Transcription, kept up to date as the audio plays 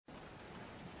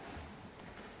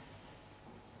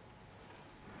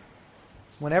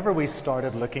Whenever we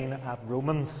started looking at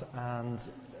Romans and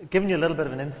giving you a little bit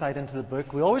of an insight into the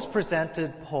book, we always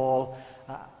presented Paul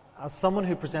as someone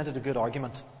who presented a good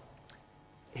argument.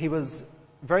 He was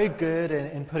very good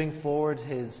in putting forward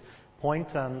his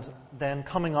point and then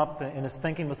coming up in his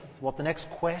thinking with what the next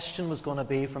question was going to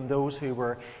be from those who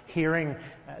were hearing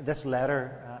this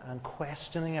letter and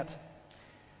questioning it.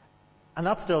 And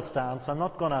that still stands, so I'm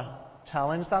not going to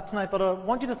challenge that tonight, but I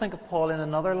want you to think of Paul in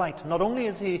another light. Not only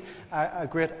is he a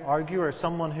great arguer,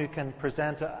 someone who can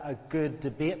present a good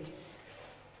debate,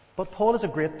 but Paul is a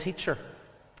great teacher.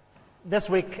 This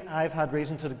week I've had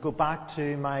reason to go back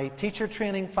to my teacher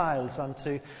training files and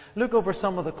to look over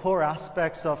some of the core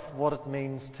aspects of what it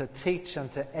means to teach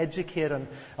and to educate and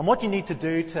what you need to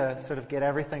do to sort of get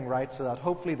everything right so that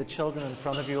hopefully the children in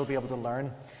front of you will be able to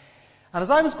learn. And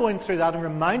as I was going through that and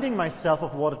reminding myself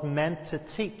of what it meant to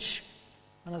teach,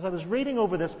 and as I was reading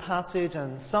over this passage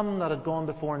and some that had gone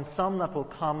before and some that will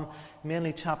come,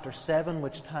 mainly chapter 7,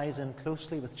 which ties in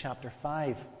closely with chapter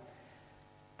 5,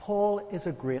 Paul is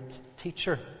a great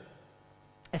teacher,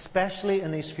 especially in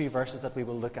these few verses that we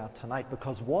will look at tonight,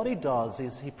 because what he does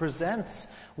is he presents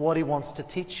what he wants to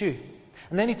teach you.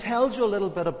 And then he tells you a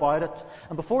little bit about it.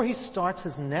 And before he starts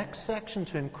his next section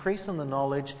to increase in the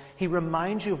knowledge, he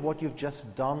reminds you of what you've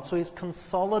just done. So he's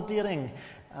consolidating.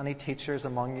 Any teachers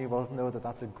among you will know that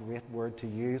that's a great word to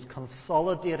use.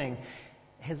 Consolidating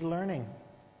his learning.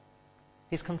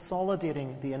 He's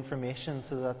consolidating the information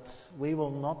so that we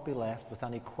will not be left with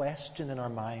any question in our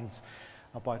minds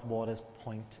about what his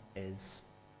point is.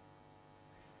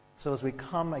 So as we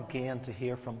come again to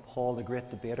hear from Paul, the great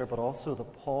debater, but also the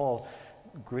Paul,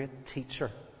 great teacher,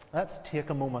 let's take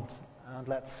a moment and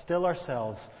let's still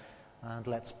ourselves and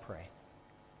let's pray.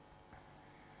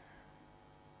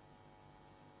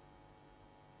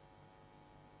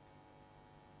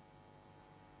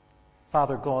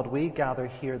 Father God, we gather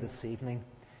here this evening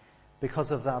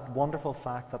because of that wonderful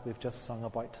fact that we've just sung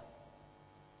about.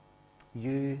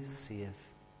 You save.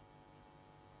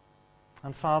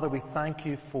 And Father, we thank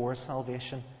you for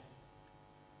salvation.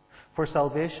 For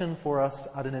salvation for us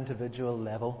at an individual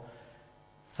level.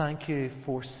 Thank you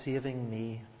for saving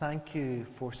me. Thank you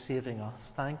for saving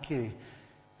us. Thank you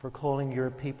for calling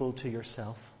your people to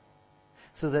yourself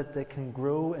so that they can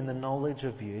grow in the knowledge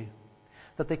of you,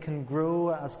 that they can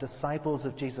grow as disciples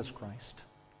of Jesus Christ.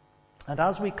 And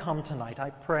as we come tonight, I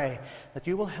pray that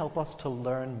you will help us to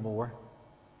learn more.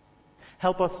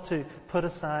 Help us to put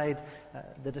aside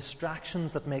the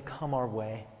distractions that may come our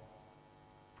way.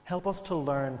 Help us to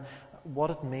learn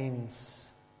what it means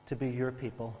to be your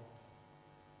people.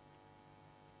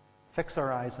 Fix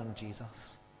our eyes on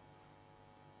Jesus.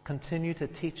 Continue to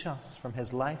teach us from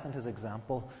his life and his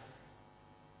example.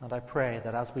 And I pray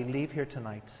that as we leave here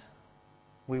tonight,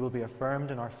 we will be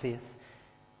affirmed in our faith.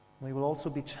 We will also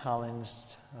be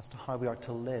challenged as to how we are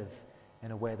to live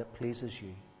in a way that pleases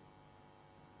you.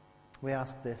 We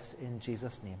ask this in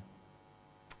Jesus' name.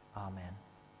 Amen.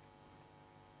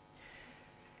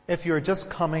 If you're just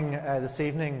coming this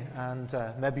evening and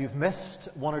maybe you've missed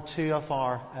one or two of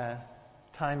our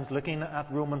times looking at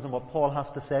Romans and what Paul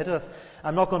has to say to us,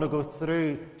 I'm not going to go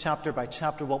through chapter by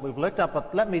chapter what we've looked at,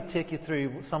 but let me take you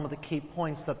through some of the key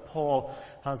points that Paul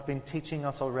has been teaching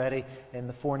us already in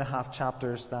the 4.5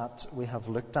 chapters that we have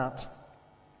looked at.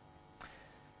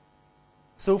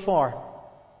 So far,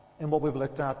 in what we've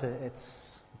looked at,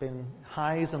 it's been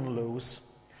highs and lows.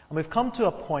 And we've come to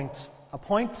a point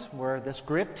where this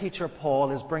great teacher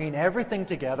Paul is bringing everything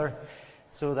together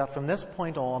so that from this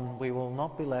point on we will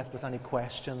not be left with any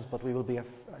questions, but we will be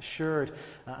assured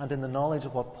and in the knowledge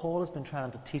of what Paul has been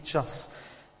trying to teach us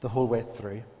the whole way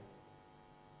through.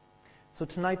 So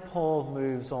tonight Paul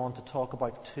moves on to talk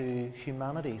about two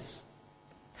humanities.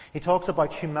 He talks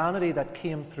about humanity that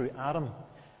came through Adam,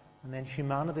 and then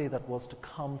humanity that was to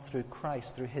come through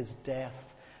Christ, through his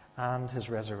death and his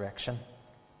resurrection.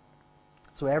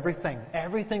 So everything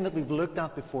that we've looked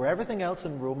at before, everything else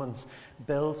in Romans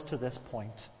builds to this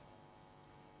point.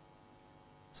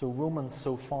 So Romans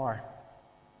so far.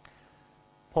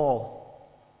 Paul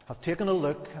has taken a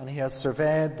look and he has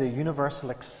surveyed the universal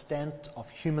extent of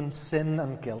human sin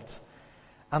and guilt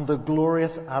and the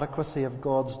glorious adequacy of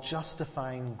God's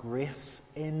justifying grace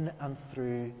in and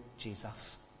through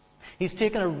Jesus. He's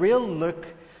taken a real look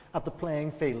at the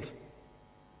playing field.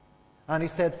 And he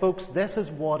said, folks, this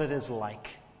is what it is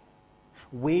like.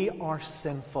 We are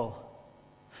sinful,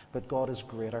 but God is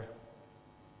greater.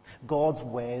 God's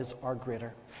ways are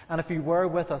greater. And if you were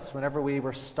with us whenever we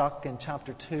were stuck in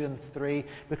chapter 2 and 3,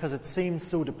 because it seems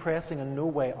so depressing and no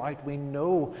way out, we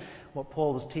know what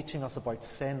Paul was teaching us about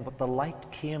sin, but the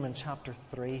light came in chapter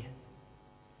 3,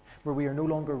 where we are no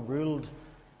longer ruled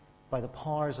by the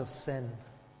powers of sin,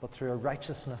 but through a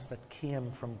righteousness that came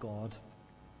from God.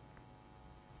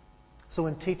 So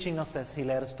in teaching us this, he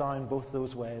led us down both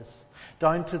those ways,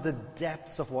 down to the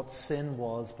depths of what sin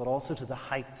was, but also to the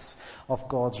heights of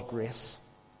God's grace,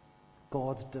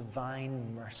 God's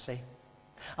divine mercy.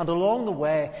 And along the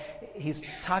way, he's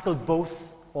tackled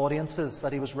both audiences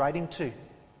that he was writing to,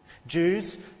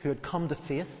 Jews who had come to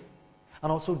faith,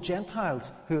 and also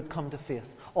Gentiles who had come to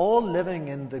faith, all living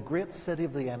in the great city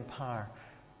of the empire,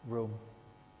 Rome.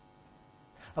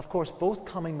 Of course, both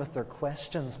coming with their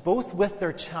questions, both with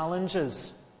their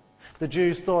challenges. The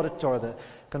Jews thought it, or the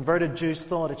converted Jews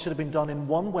thought it should have been done in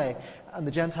one way, and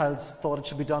the Gentiles thought it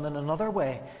should be done in another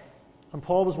way. And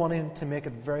Paul was wanting to make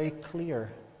it very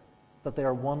clear that they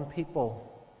are one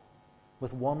people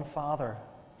with one Father,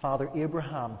 Father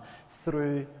Abraham,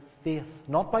 through faith,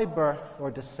 not by birth or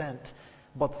descent,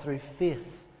 but through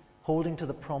faith, holding to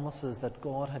the promises that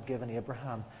God had given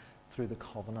Abraham through the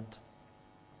covenant.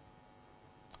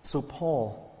 So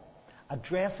Paul,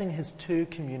 addressing his two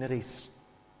communities,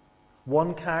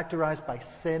 one characterized by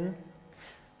sin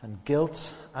and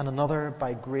guilt, and another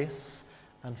by grace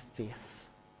and faith.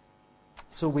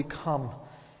 So we come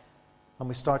and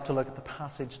we start to look at the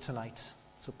passage tonight.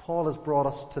 So Paul has brought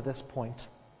us to this point.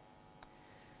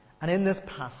 And in this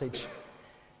passage,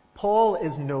 Paul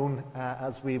is known,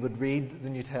 as we would read the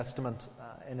New Testament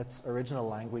in its original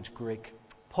language, Greek.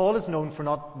 Paul is known for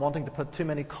not wanting to put too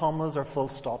many commas or full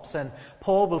stops in.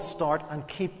 Paul will start and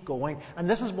keep going. And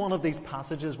this is one of these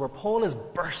passages where Paul is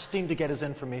bursting to get his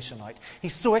information out.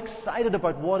 He's so excited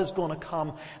about what is going to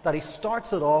come that he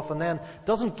starts it off and then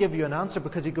doesn't give you an answer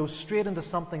because he goes straight into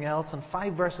something else. And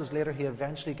 5 verses later, he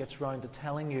eventually gets round to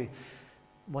telling you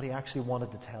what he actually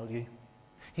wanted to tell you.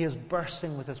 He is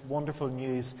bursting with this wonderful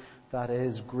news that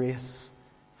is grace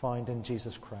found in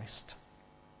Jesus Christ.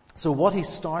 So what he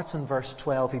starts in verse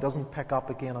 12, he doesn't pick up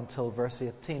again until verse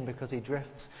 18 because he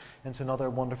drifts into another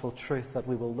wonderful truth that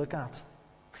we will look at.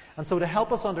 And so to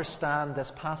help us understand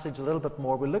this passage a little bit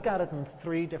more, we'll look at it in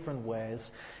 3 different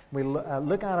ways. We'll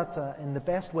look at it in the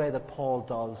best way that Paul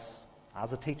does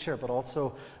as a teacher, but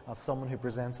also as someone who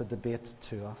presents a debate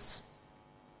to us.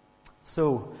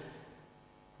 So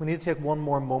we need to take one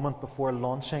more moment before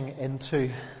launching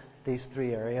into these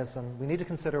 3 areas, and we need to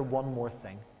consider one more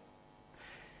thing.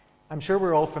 I'm sure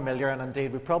we're all familiar, and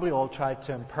indeed we probably all tried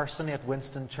to impersonate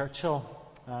Winston Churchill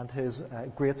and his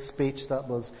great speech that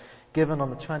was given on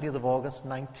the 20th of August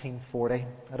 1940.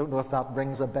 I don't know if that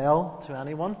rings a bell to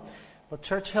anyone, but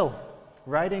Churchill,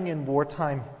 writing in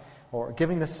wartime, or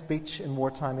giving this speech in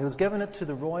wartime, he was giving it to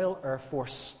the Royal Air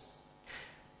Force.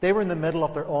 They were in the middle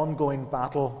of their ongoing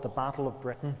battle, the Battle of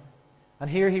Britain, and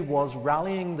here he was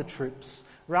rallying the troops,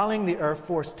 rallying the Air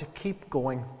Force to keep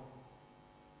going.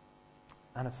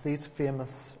 And it's these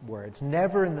famous words: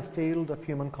 "Never in the field of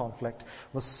human conflict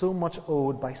was so much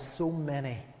owed by so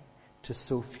many to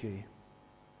so few."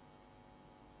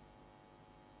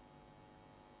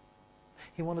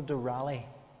 He wanted to rally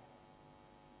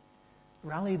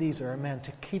these airmen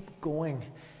to keep going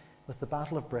with the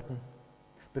Battle of Britain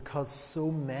because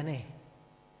so many,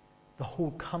 the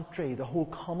whole country, the whole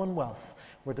Commonwealth,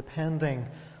 were depending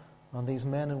on these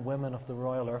men and women of the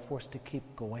Royal Air Force to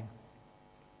keep going.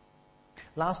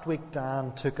 Last week,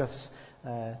 Dan took us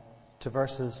to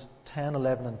verses 10,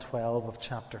 11 and 12 of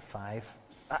chapter 5.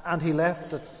 And he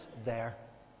left us there.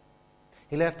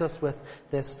 He left us with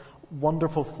this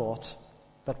wonderful thought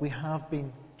that we have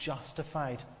been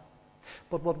justified.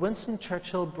 But what Winston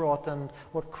Churchill brought and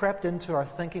what crept into our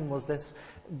thinking was this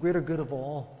greater good of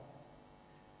all.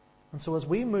 And so as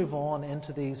we move on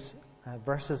into these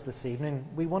verses this evening,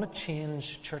 we want to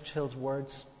change Churchill's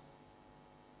words.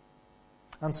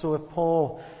 And so if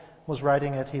Paul was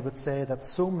writing it, he would say that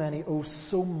so many owe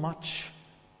so much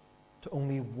to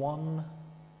only one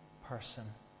person.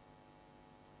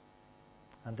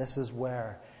 And this is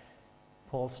where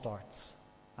Paul starts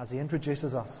as he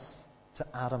introduces us to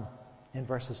Adam in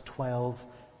verses 12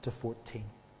 to 14.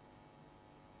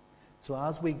 So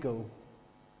as we go,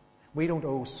 we don't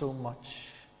owe so much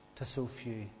to so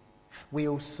few. We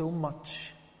owe so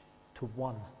much to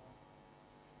one,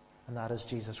 and that is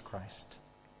Jesus Christ.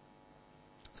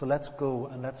 So let's go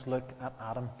and let's look at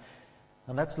Adam,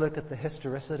 and let's look at the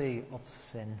historicity of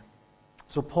sin.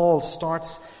 So Paul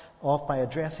starts off by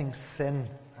addressing sin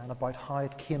and about how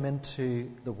it came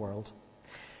into the world.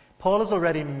 Paul has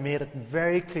already made it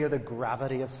very clear the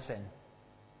gravity of sin.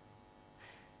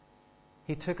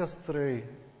 He took us through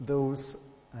those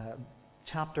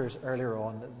chapters earlier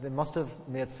on. They must have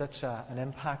made such an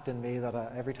impact in me that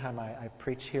every time I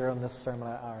preach here on this sermon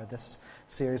or this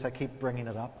series, I keep bringing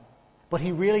it up. But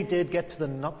he really did get to the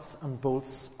nuts and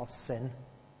bolts of sin,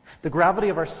 the gravity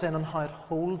of our sin and how it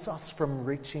holds us from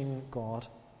reaching God.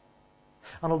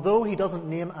 And although he doesn't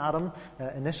name Adam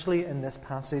initially in this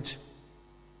passage,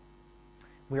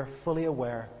 we are fully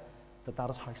aware that that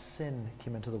is how sin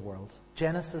came into the world.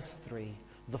 Genesis 3,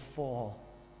 the fall.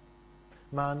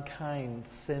 Mankind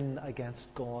sinned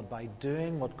against God by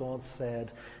doing what God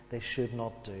said they should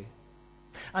not do.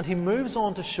 And he moves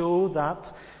on to show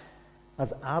that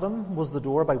as Adam was the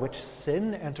door by which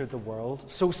sin entered the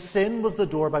world, so sin was the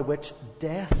door by which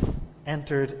death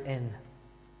entered in.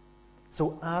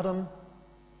 So Adam,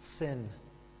 sin,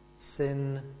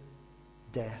 sin,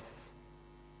 death.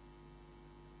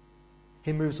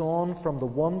 He moves on from the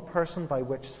one person by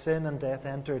which sin and death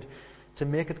entered to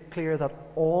make it clear that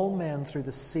all men through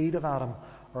the seed of Adam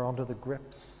are under the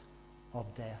grips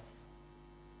of death.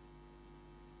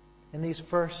 In these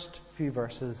first few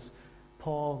verses,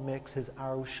 Paul makes his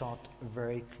arrow shot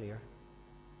very clear.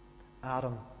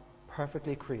 Adam,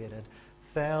 perfectly created,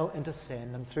 fell into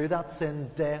sin, and through that sin,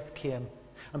 death came.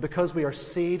 And because we are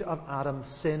seed of Adam,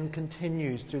 sin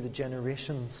continues through the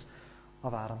generations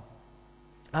of Adam.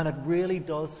 And it really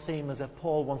does seem as if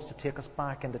Paul wants to take us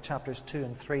back into chapters 2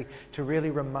 and 3 to really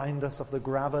remind us of the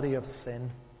gravity of sin.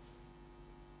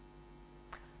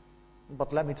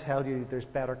 But let me tell you, there's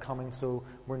better coming, so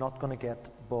we're not going to get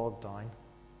bogged down.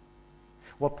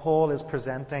 What Paul is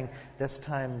presenting this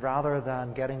time, rather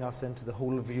than getting us into the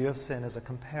whole view of sin, is a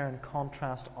compare and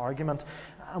contrast argument.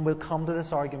 And we'll come to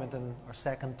this argument in our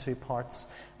second two parts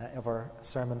of our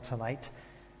sermon tonight.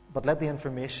 But let the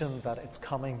information that it's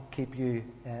coming keep you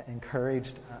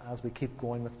encouraged as we keep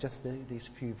going with just these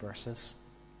few verses.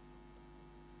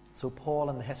 So Paul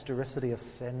and the historicity of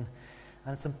sin.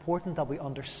 And it's important that we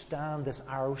understand this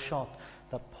arrow shot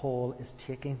that Paul is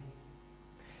taking.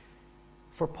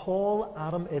 For Paul,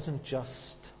 Adam isn't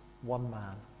just one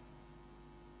man.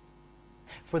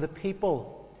 For the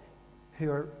people who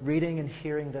are reading and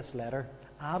hearing this letter,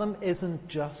 Adam isn't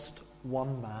just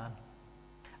one man.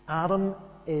 Adam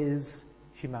is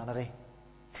humanity.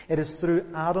 It is through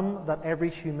Adam that every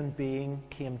human being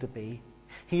came to be.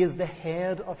 He is the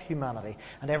head of humanity,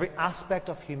 and every aspect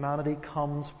of humanity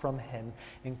comes from him,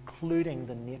 including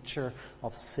the nature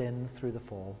of sin through the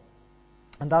fall.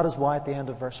 And that is why at the end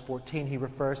of verse 14 he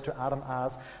refers to Adam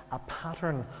as a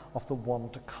pattern of the one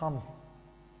to come.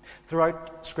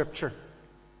 Throughout Scripture,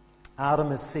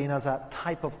 Adam is seen as a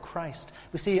type of Christ.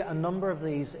 We see a number of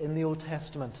these in the Old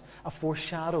Testament, a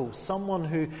foreshadow, someone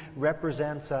who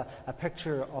represents a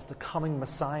picture of the coming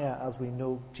Messiah as we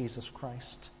know Jesus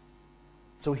Christ.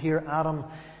 So here Adam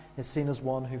is seen as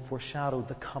one who foreshadowed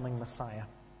the coming Messiah.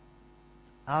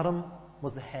 Adam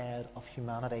was the head of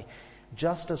humanity,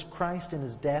 just as Christ in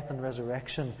his death and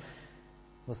resurrection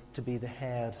was to be the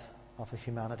head of the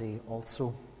humanity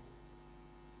also.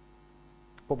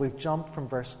 But we've jumped from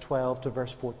verse 12 to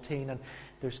verse 14, and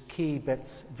there's key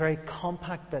bits, very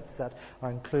compact bits that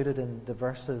are included in the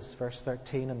verses, verse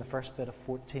 13 and the first bit of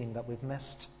 14 that we've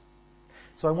missed.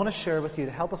 So I want to share with you,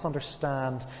 to help us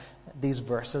understand these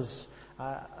verses,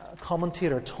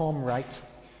 commentator Tom Wright,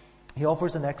 he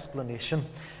offers an explanation,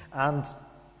 and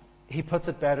he puts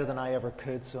it better than I ever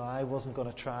could, so I wasn't going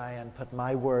to try and put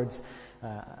my words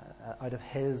out of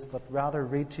his, but rather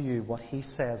read to you what he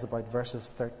says about verses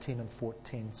 13 and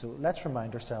 14. So let's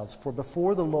remind ourselves. For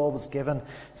before the law was given,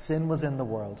 sin was in the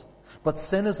world. But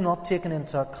sin is not taken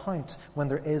into account when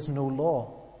there is no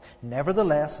law.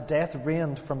 Nevertheless, death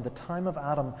reigned from the time of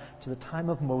Adam to the time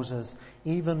of Moses,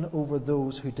 even over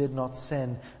those who did not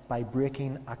sin by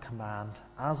breaking a command,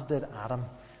 as did Adam,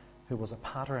 who was a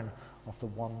pattern of the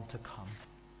one to come.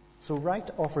 So Wright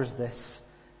offers this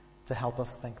to help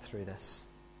us think through this.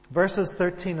 Verses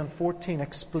 13 and 14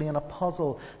 explain a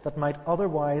puzzle that might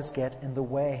otherwise get in the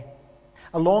way.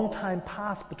 A long time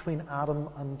passed between Adam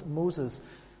and Moses,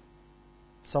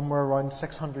 somewhere around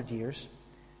 600 years.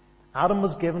 Adam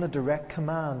was given a direct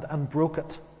command and broke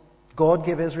it. God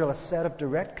gave Israel a set of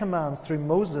direct commands through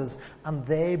Moses, and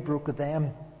they broke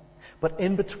them. But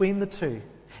in between the two,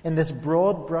 in this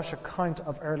broad brush account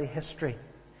of early history,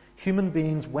 human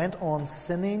beings went on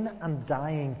sinning and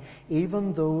dying,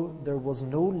 even though there was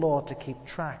no law to keep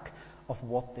track of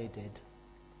what they did.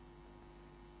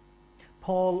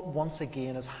 Paul once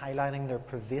again is highlighting their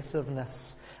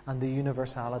pervasiveness and the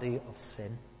universality of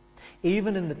sin.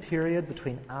 Even in the period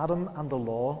between Adam and the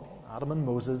law, Adam and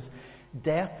Moses,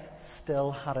 death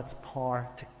still had its power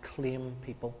to claim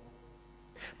people.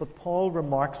 But Paul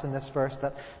remarks in this verse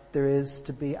that there is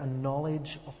to be a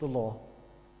knowledge of the law,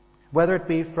 whether it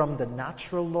be from the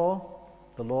natural law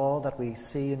the law that we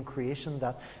see in creation,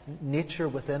 that nature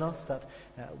within us that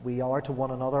we are to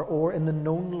one another, or in the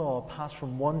known law passed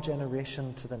from one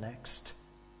generation to the next.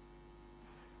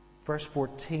 Verse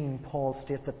 14, Paul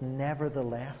states that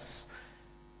nevertheless,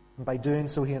 and by doing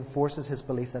so he enforces his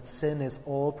belief that sin is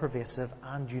all-pervasive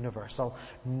and universal.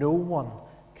 No one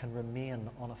can remain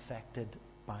unaffected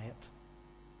by it.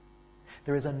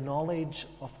 There is a knowledge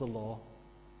of the law,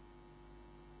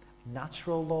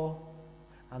 natural law,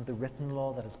 and the written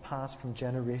law that is passed from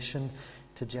generation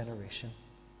to generation.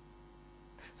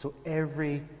 So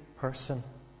every person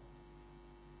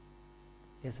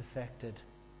is affected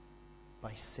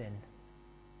by sin.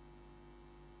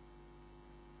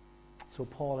 So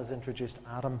Paul has introduced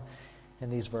Adam in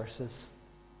these verses.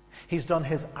 He's done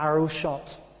his arrow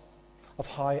shot of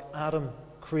how Adam,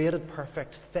 created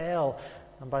perfect, fell,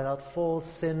 and by that fall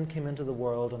sin came into the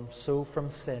world, and so from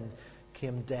sin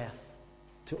came death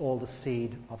to all the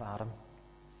seed of Adam.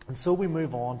 And so we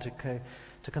move on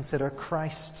to consider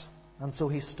Christ, and so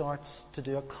he starts to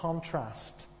do a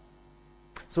contrast.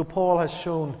 So Paul has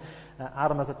shown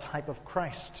Adam as a type of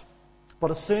Christ,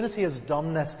 but as soon as he has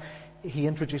done this, he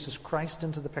introduces Christ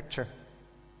into the picture.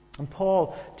 And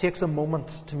Paul takes a moment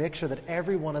to make sure that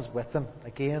everyone is with him,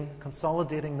 again,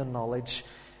 consolidating the knowledge.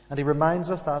 And he reminds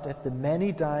us that if the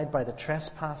many died by the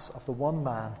trespass of the one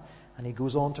man, and he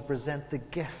goes on to present the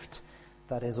gift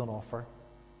that is on offer.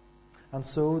 And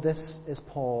so this is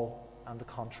Paul and the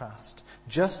contrast.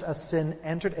 Just as sin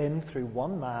entered in through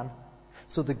one man,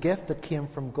 so the gift that came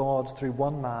from God through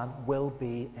one man will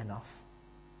be enough.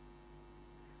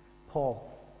 Paul,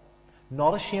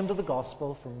 not ashamed of the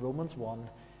gospel from Romans 1,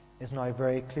 is now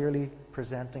very clearly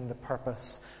presenting the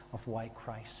purpose of why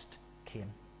Christ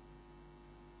came.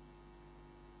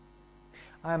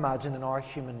 I imagine in our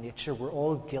human nature we're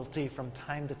all guilty from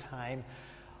time to time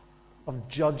of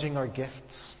judging our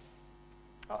gifts.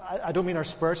 I don't mean our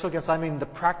spiritual gifts, I mean the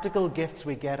practical gifts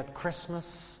we get at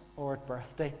Christmas or at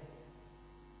birthday.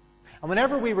 And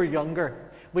whenever we were younger,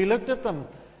 we looked at them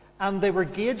and they were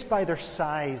gauged by their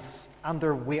size and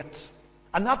their weight.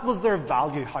 And that was their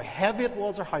value, how heavy it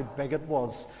was or how big it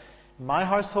was. In my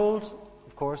household,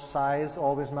 of course, size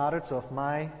always mattered, so if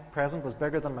my present was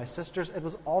bigger than my sister's, it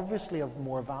was obviously of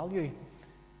more value.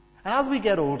 And as we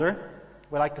get older,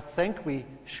 we like to think we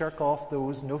shirk off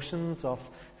those notions of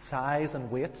size and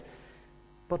weight,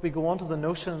 but we go on to the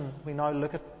notion, we now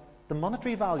look at the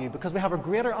monetary value, because we have a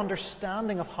greater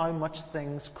understanding of how much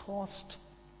things cost.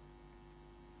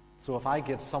 So if I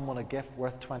give someone a gift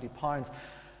worth £20,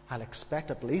 I'll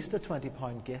expect at least a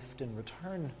 £20 gift in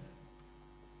return.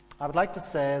 I would like to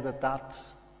say that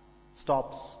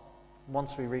stops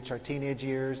once we reach our teenage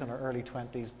years and our early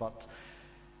 20s, but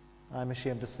I'm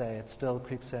ashamed to say it still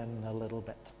creeps in a little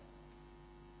bit.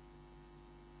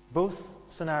 Both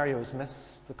scenarios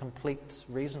miss the complete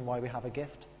reason why we have a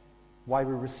gift, why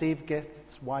we receive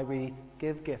gifts, why we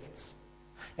give gifts.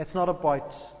 It's not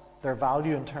about their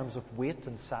value in terms of weight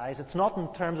and size. It's not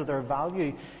in terms of their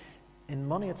value in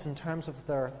money. It's in terms of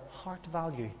their heart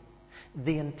value.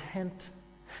 The intent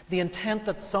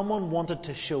that someone wanted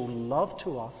to show love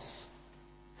to us,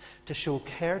 to show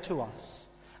care to us,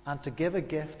 and to give a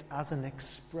gift as an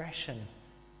expression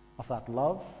of that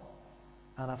love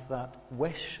and of that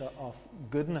wish of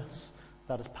goodness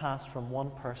that is passed from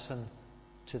one person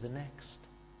to the next.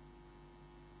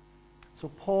 So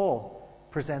Paul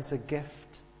presents a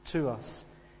gift to us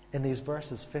in these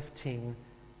verses 15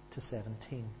 to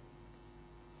 17.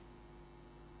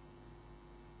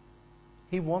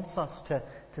 He wants us to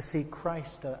see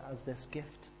Christ as this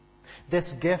gift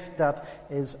that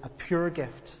is a pure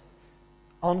gift,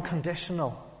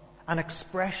 unconditional, an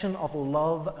expression of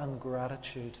love and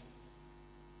gratitude,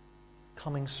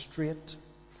 coming straight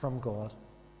from God.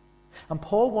 And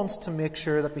Paul wants to make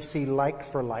sure that we see like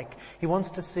for like. He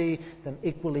wants to see them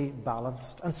equally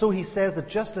balanced. And so he says that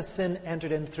just as sin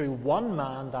entered in through one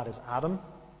man, that is Adam,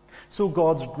 so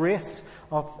God's grace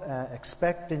of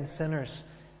expecting sinners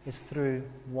is through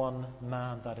one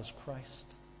man, that is Christ.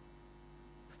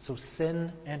 So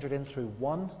sin entered in through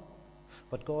one,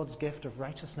 but God's gift of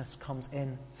righteousness comes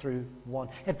in through one.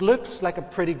 It looks like a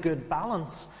pretty good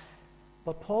balance,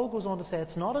 but Paul goes on to say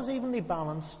it's not as evenly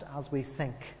balanced as we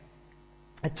think.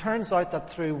 It turns out that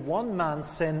through one man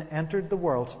sin entered the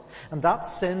world, and that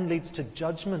sin leads to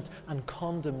judgment and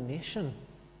condemnation.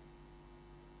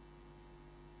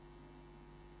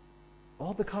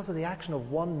 All because of the action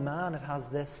of one man. It has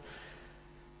this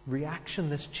reaction,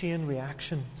 this chain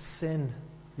reaction. Sin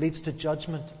leads to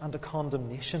judgment and to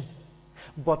condemnation.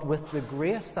 But with the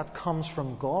grace that comes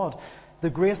from God, the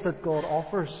grace that God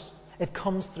offers, it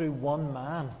comes through one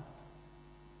man.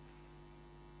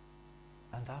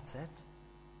 And that's it.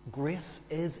 Grace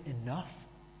is enough.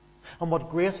 And what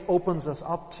grace opens us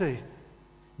up to,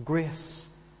 grace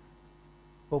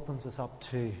opens us up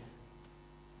to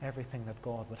everything that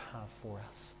God would have for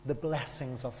us. The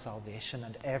blessings of salvation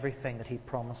and everything that He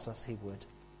promised us He would.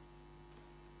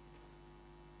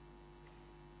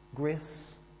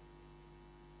 Grace,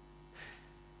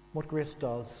 what grace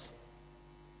does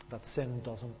that sin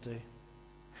doesn't do.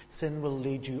 Sin will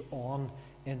lead you on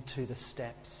into the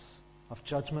steps of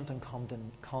judgment and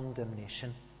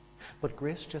condemnation. But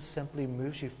grace just simply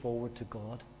moves you forward to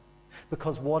God.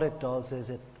 Because what it does is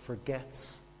it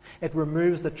forgets. It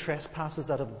removes the trespasses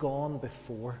that have gone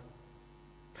before.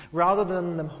 Rather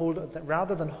than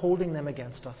holding them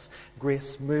against us,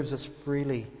 grace moves us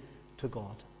freely to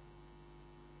God.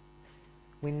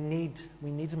 We need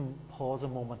to pause a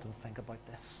moment and think about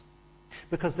this.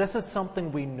 Because this is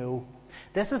something we know.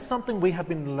 This is something we have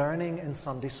been learning in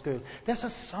Sunday school. This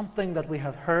is something that we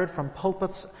have heard from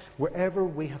pulpits wherever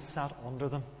we have sat under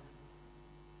them.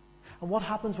 And what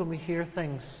happens when we hear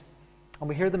things, and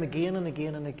we hear them again and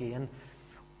again and again,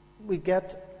 we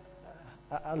get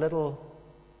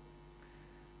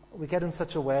in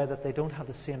such a way that they don't have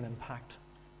the same impact.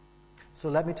 So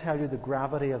let me tell you the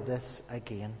gravity of this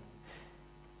again.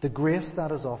 The grace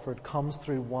that is offered comes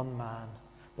through one man,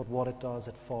 but what it does,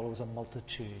 it follows a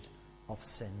multitude of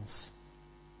sins.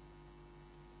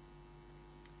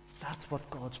 That's what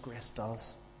God's grace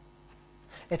does.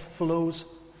 It flows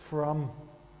from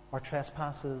our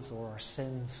trespasses or our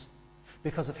sins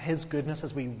because of His goodness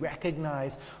as we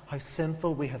recognize how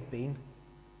sinful we have been.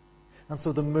 And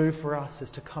so the move for us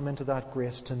is to come into that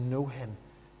grace, to know Him,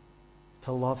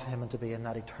 to love Him, and to be in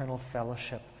that eternal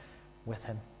fellowship with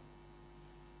Him.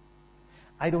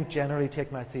 I don't generally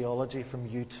take my theology from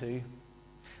U2,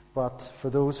 but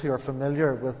for those who are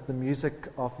familiar with the music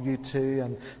of U2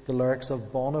 and the lyrics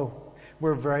of Bono,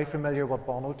 we're very familiar what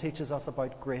Bono teaches us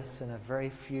about grace in a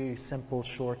very few simple,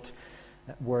 short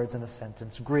words in a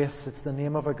sentence. Grace, it's the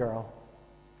name of a girl,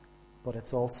 but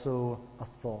it's also a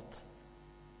thought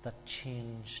that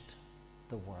changed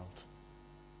the world.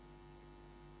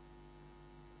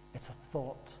 It's a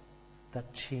thought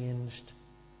that changed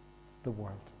the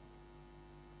world.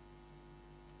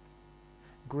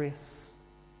 Grace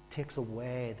takes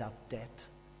away that debt.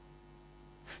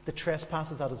 The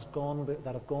trespasses that have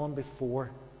gone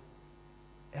before,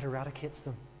 it eradicates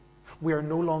them. We are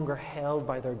no longer held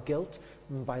by their guilt,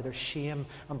 and by their shame,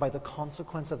 and by the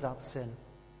consequence of that sin,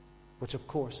 which of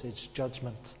course is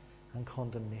judgment and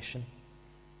condemnation.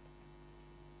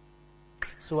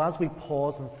 So as we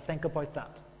pause and think about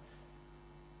that,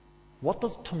 what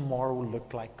does tomorrow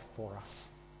look like for us?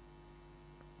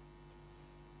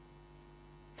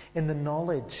 In the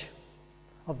knowledge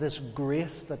of this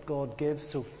grace that God gives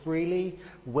so freely,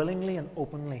 willingly, and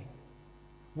openly,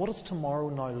 what does tomorrow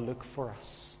now look for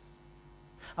us?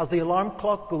 As the alarm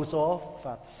clock goes off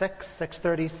at 6,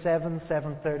 6:30, 7,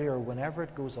 7:30, or whenever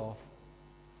it goes off,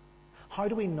 how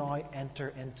do we now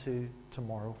enter into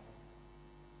tomorrow?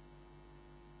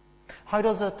 How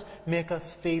does it make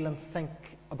us feel and think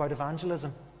about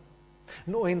evangelism?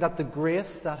 Knowing that the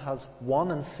grace that has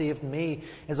won and saved me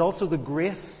is also the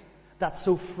grace that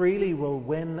so freely will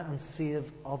win and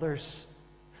save others.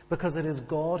 Because it is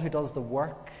God who does the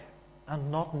work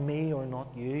and not me or not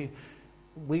you.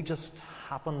 We just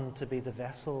happen to be the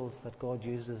vessels that God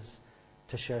uses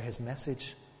to share His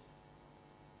message.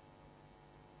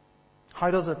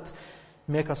 How does it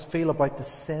make us feel about the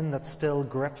sin that still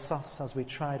grips us as we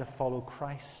try to follow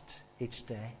Christ each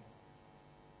day?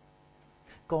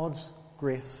 God's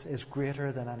grace is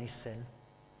greater than any sin.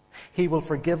 He will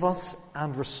forgive us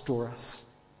and restore us.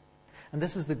 And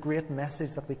this is the great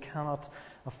message that we cannot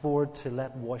afford to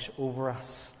let wash over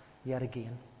us yet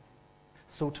again.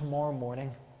 So tomorrow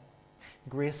morning,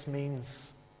 grace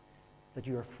means that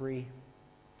you are free.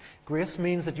 Grace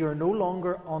means that you are no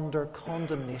longer under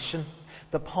condemnation.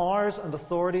 The powers and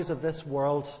authorities of this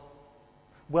world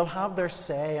will have their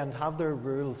say and have their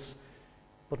rules.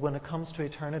 But when it comes to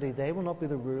eternity, they will not be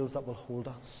the rules that will hold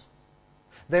us.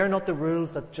 They are not the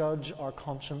rules that judge our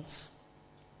conscience.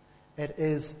 It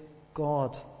is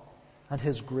God and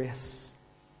His grace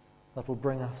that will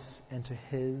bring us into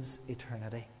His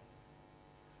eternity.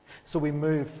 So we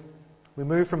move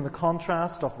from the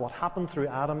contrast of what happened through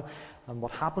Adam and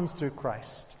what happens through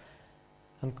Christ.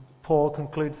 And Paul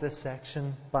concludes this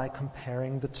section by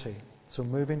comparing the two. So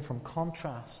moving from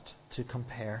contrast to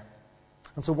compare.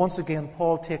 And so once again,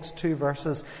 Paul takes two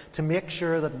verses to make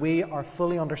sure that we are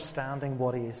fully understanding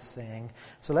what he is saying.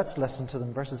 So let's listen to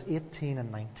them, verses 18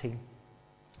 and 19.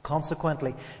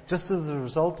 Consequently, just as the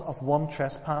result of one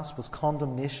trespass was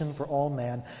condemnation for all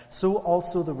men, so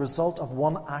also the result of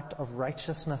one act of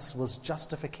righteousness was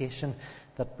justification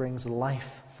that brings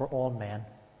life for all men.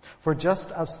 For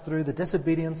just as through the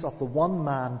disobedience of the one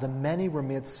man the many were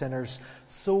made sinners,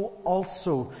 so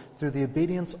also through the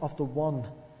obedience of the one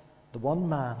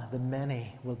man, the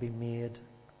many will be made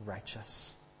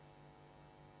righteous.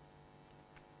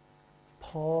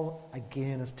 Paul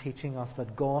again is teaching us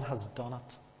that God has done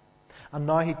it. And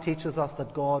now he teaches us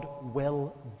that God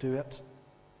will do it.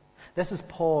 This is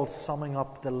Paul summing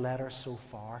up the letter so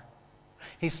far.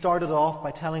 He started off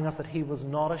by telling us that he was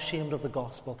not ashamed of the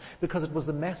gospel because it was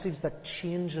the message that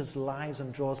changes lives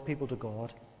and draws people to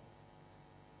God.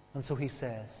 And so he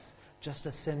says, just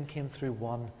as sin came through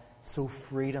one, so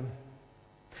freedom.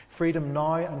 Freedom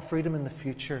now and freedom in the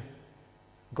future.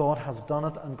 God has done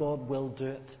it and God will do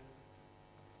it.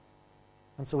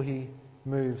 And so he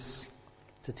moves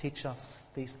to teach us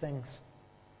these things.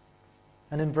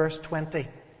 And in verse 20,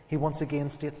 he once again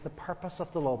states the purpose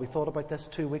of the law. We thought about this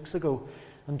 2 weeks ago.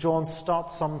 And John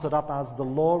Stott sums it up as the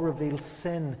law reveals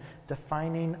sin,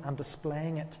 defining and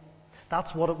displaying it.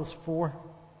 That's what it was for.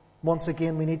 Once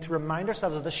again, we need to remind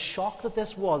ourselves of the shock that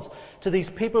this was to these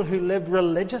people who lived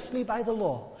religiously by the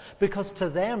law. Because to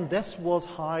them, this was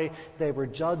how they were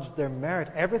judged, their merit.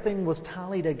 Everything was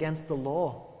tallied against the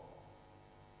law.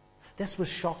 This was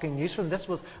shocking news for them. This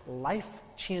was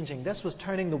life-changing. This was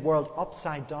turning the world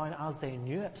upside down as they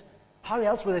knew it. How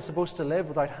else were they supposed to live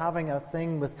without having a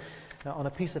thing on a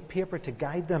piece of paper to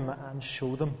guide them and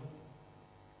show them?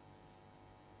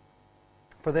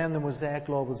 For them, the Mosaic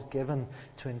law was given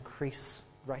to increase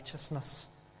righteousness.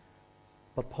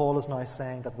 But Paul is now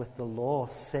saying that with the law,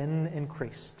 sin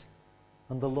increased,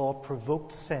 and the law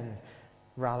provoked sin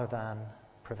rather than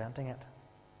preventing it.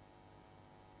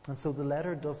 And so the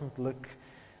letter doesn't look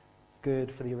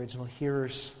good for the original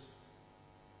hearers,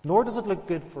 nor does it look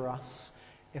good for us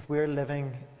if we're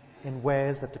living in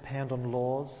ways that depend on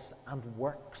laws and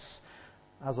works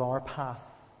as our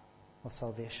path of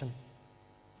salvation.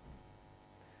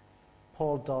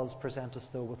 Paul does present us,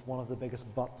 though, with one of the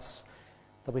biggest buts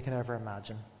that we can ever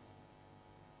imagine.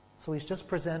 So he's just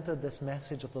presented this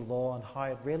message of the law and how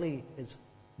it really is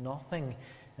nothing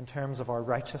in terms of our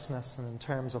righteousness and in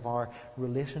terms of our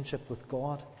relationship with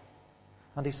God.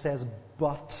 And he says,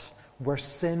 but where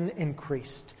sin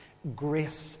increased,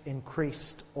 grace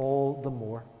increased all the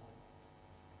more.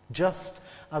 Just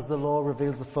as the law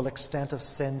reveals the full extent of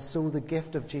sin, so the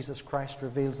gift of Jesus Christ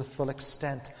reveals the full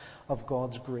extent of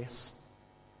God's grace.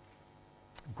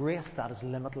 Grace that is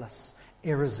limitless,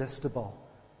 irresistible,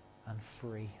 and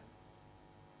free.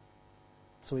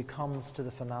 So he comes to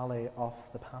the finale of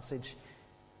the passage.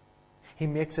 He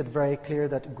makes it very clear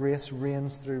that grace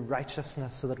reigns through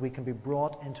righteousness so that we can be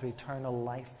brought into eternal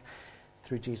life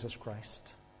through Jesus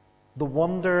Christ. The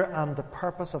wonder and the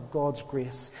purpose of God's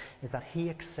grace is that he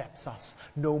accepts us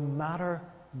no matter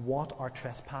what our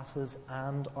trespasses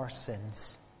and our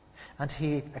sins. And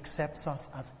he accepts us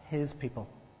as his people,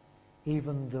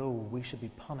 even though we should be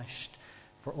punished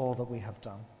for all that we have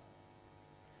done.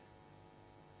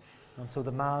 And so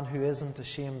the man who isn't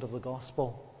ashamed of the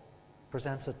gospel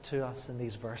presents it to us in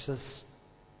these verses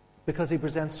because he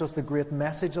presents to us the great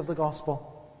message of the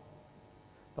gospel.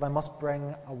 But I must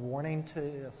bring a warning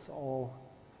to us all.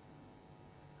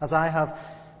 As I have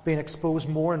been exposed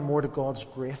more and more to God's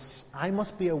grace, I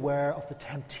must be aware of the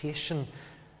temptation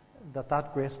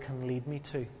that grace can lead me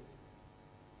to.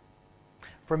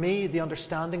 For me, the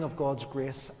understanding of God's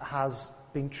grace has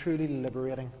been truly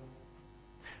liberating.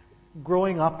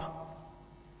 Growing up,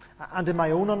 and in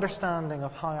my own understanding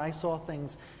of how I saw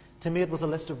things, to me it was a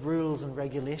list of rules and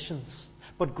regulations.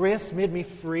 But grace made me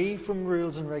free from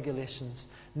rules and regulations,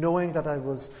 knowing that I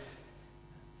was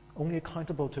only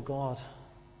accountable to God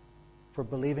for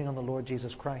believing on the Lord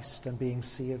Jesus Christ and being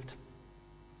saved.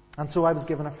 And so I was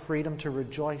given a freedom to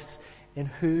rejoice in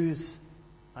whose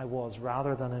I was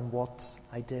rather than in what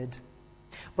I did.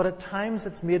 But at times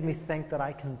it's made me think that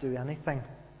I can do anything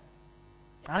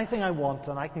I want,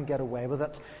 and I can get away with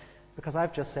it because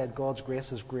I've just said God's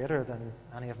grace is greater than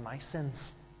any of my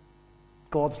sins.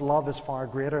 God's love is far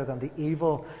greater than the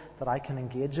evil that I can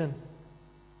engage in.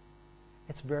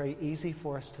 It's very easy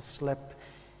for us to slip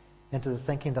into the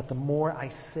thinking that the more I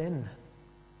sin,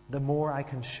 the more I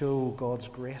can show God's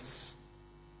grace.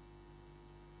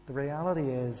 The reality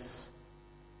is,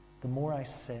 the more I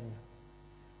sin,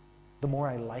 the more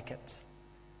I like it,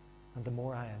 and the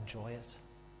more I enjoy it.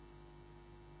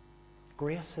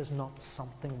 Grace is not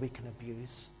something we can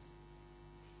abuse.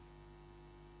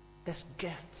 This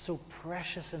gift, so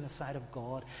precious in the sight of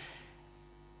God,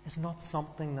 is not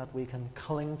something that we can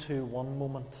cling to one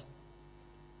moment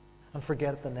and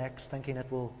forget it the next, thinking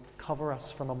it will cover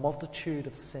us from a multitude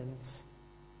of sins.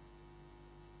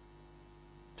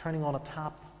 Turning on a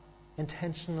tap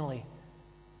intentionally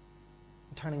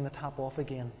and turning the tap off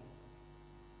again,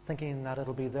 thinking that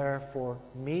it'll be there for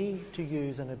me to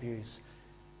use and abuse,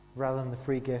 rather than the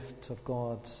free gift of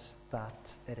God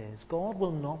that it is. God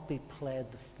will not be played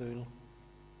the fool.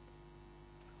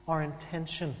 Our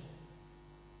intention,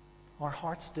 our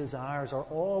heart's desires are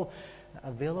all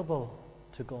available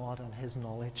to God and His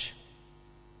knowledge.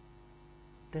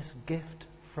 This gift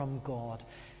from God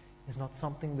is not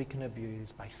something we can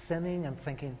abuse by sinning and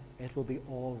thinking it will be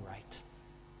all right.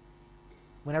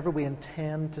 Whenever we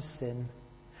intend to sin,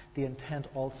 the intent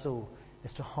also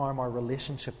is to harm our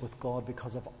relationship with God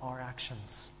because of our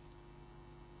actions.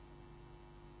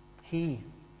 He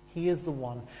is the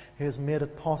one who has made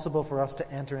it possible for us to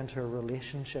enter into a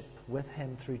relationship with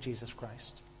Him through Jesus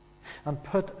Christ. And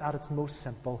put at its most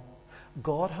simple,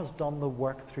 God has done the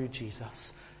work through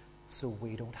Jesus, so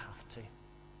we don't have to.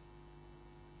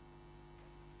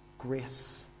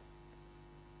 Grace.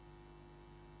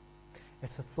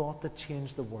 It's a thought that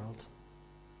changed the world.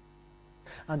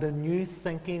 And a new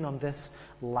thinking on this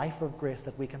life of grace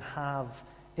that we can have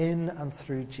in and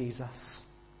through Jesus.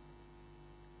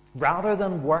 Rather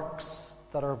than works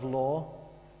that are of law,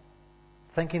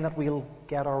 thinking that we'll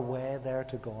get our way there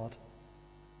to God.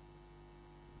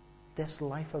 This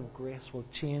life of grace will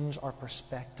change our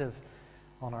perspective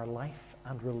on our life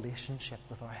and relationship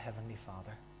with our Heavenly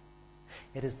Father.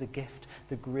 It is the gift,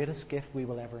 the greatest gift we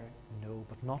will ever know,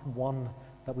 but not one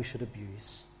that we should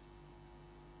abuse.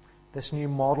 This new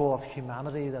model of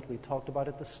humanity that we talked about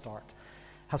at the start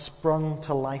has sprung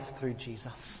to life through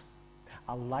Jesus.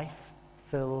 A life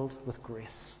filled with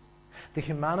grace. The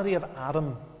humanity of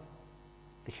Adam,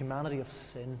 the humanity of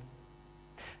sin,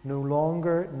 no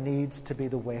longer needs to be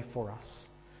the way for us.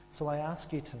 So I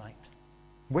ask you tonight,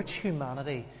 which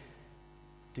humanity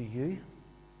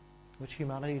which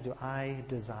humanity do I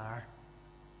desire?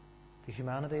 The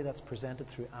humanity that's presented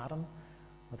through Adam,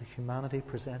 or the humanity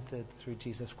presented through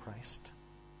Jesus Christ?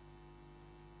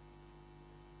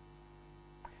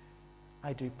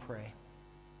 I do pray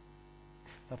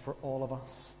that for all of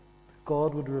us,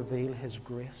 God would reveal His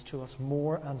grace to us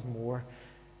more and more,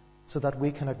 so that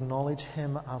we can acknowledge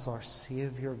Him as our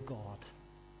Saviour God,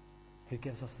 who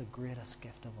gives us the greatest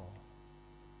gift of all.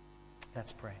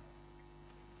 Let's pray.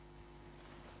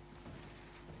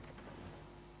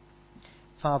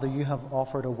 Father, you have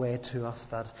offered a way to us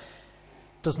that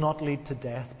does not lead to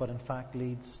death, but in fact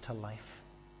leads to life.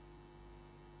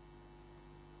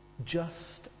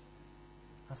 Just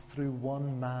as through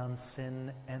one man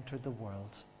sin entered the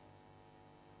world,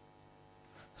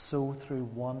 so through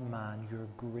one man your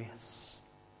grace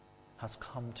has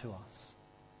come to us.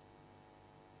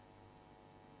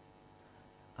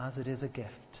 As it is a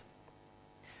gift,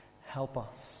 help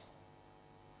us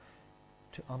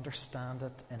to understand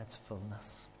it in its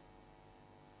fullness,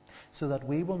 so that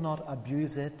we will not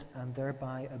abuse it and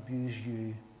thereby abuse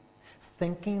you,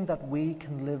 thinking that we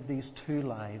can live these two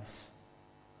lives,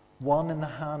 one in the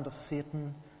hand of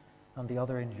Satan and the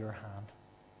other in your hand.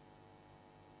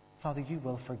 Father, you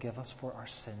will forgive us for our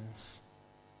sins,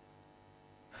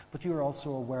 but you are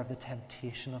also aware of the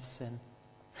temptation of sin.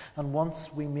 And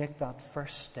once we make that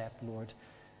first step, Lord,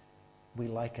 we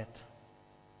like it,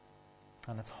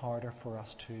 and it's harder for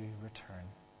us to return.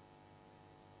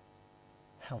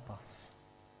 Help us.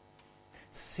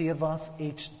 Save us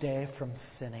each day from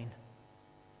sinning,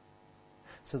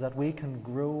 so that we can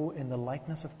grow in the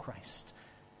likeness of Christ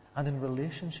and in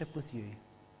relationship with you,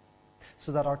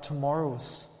 so that our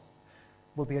tomorrows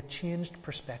will be a changed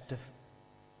perspective,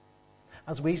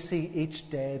 as we see each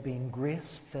day being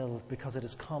grace-filled because it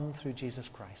has come through Jesus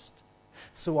Christ.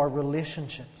 So our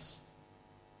relationships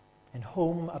in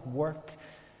home, at work,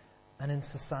 and in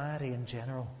society in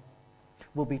general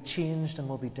will be changed and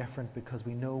will be different, because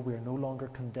we know we are no longer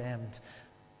condemned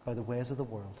by the ways of the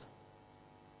world,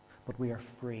 but we are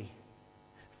free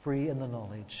in the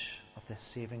knowledge of this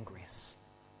saving grace.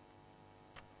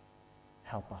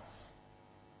 Help us.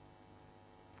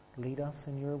 Lead us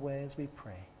in your ways, we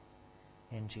pray.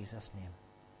 In Jesus' name,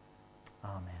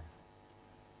 amen.